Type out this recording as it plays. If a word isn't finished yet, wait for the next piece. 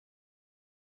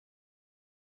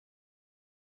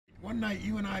One night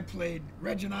you and I played,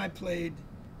 Reg and I played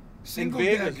single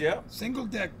Vegas, deck, yeah. single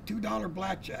deck $2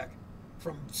 blackjack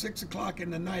from 6 o'clock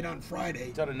in the night on Friday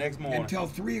Until the next morning. until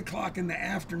 3 o'clock in the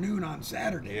afternoon on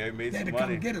Saturday. Yeah, we made they had some to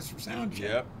money. come get us for sound check.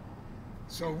 Yep.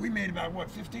 So we made about what,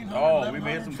 $1,500, Oh, we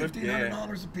made some good,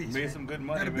 $1,500 a piece. Made some good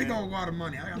money, Had a big man. old wad of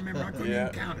money. I remember I couldn't Yeah.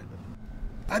 even count it.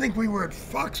 I think we were at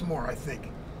Foxmore, I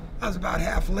think. I was about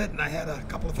half lit and I had a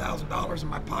couple of $1,000s in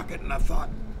my pocket and I thought,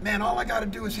 man, all I got to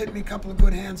do is hit me a couple of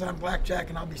good hands on blackjack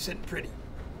and I'll be sitting pretty.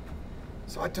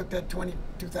 So I took that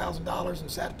 $22,000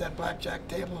 and sat at that blackjack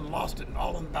table and lost it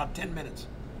all in about 10 minutes.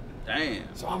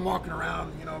 Damn. So I'm walking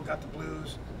around, you know, got the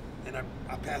blues, and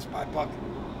I passed by Buck.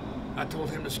 I told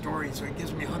him the story, so he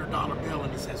gives me a $100 bill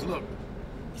and he says, look,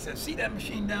 he says, see that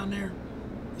machine down there?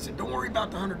 He said, don't worry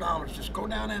about the $100, just go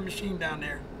down that machine down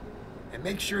there and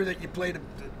make sure that you play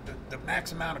the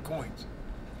max amount of coins.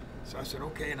 So I said,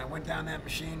 okay, and I went down that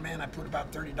machine, man, I put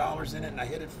about $30 in it and I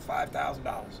hit it for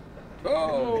 $5,000.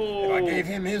 Oh! I gave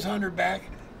him his 100 back,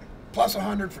 plus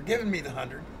 100 for giving me the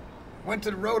 100. Went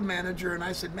to the road manager and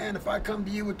I said, man, if I come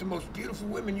to you with the most beautiful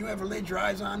women you ever laid your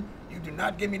eyes on, you do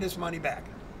not give me this money back.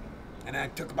 And I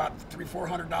took about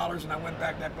 $300-400 and I went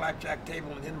back to that blackjack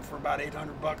table and hit him for about $800,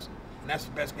 and that's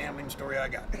the best gambling story I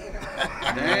got.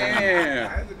 Damn.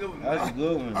 That's a good one. That's a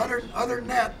good one. Other than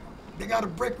that, they got a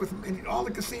brick with, and all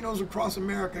the casinos across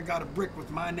America got a brick with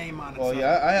my name on it. Oh so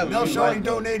yeah, I have. Melchione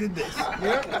donated this.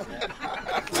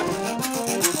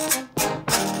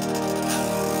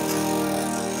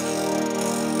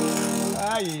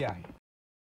 Ay, ay, ay.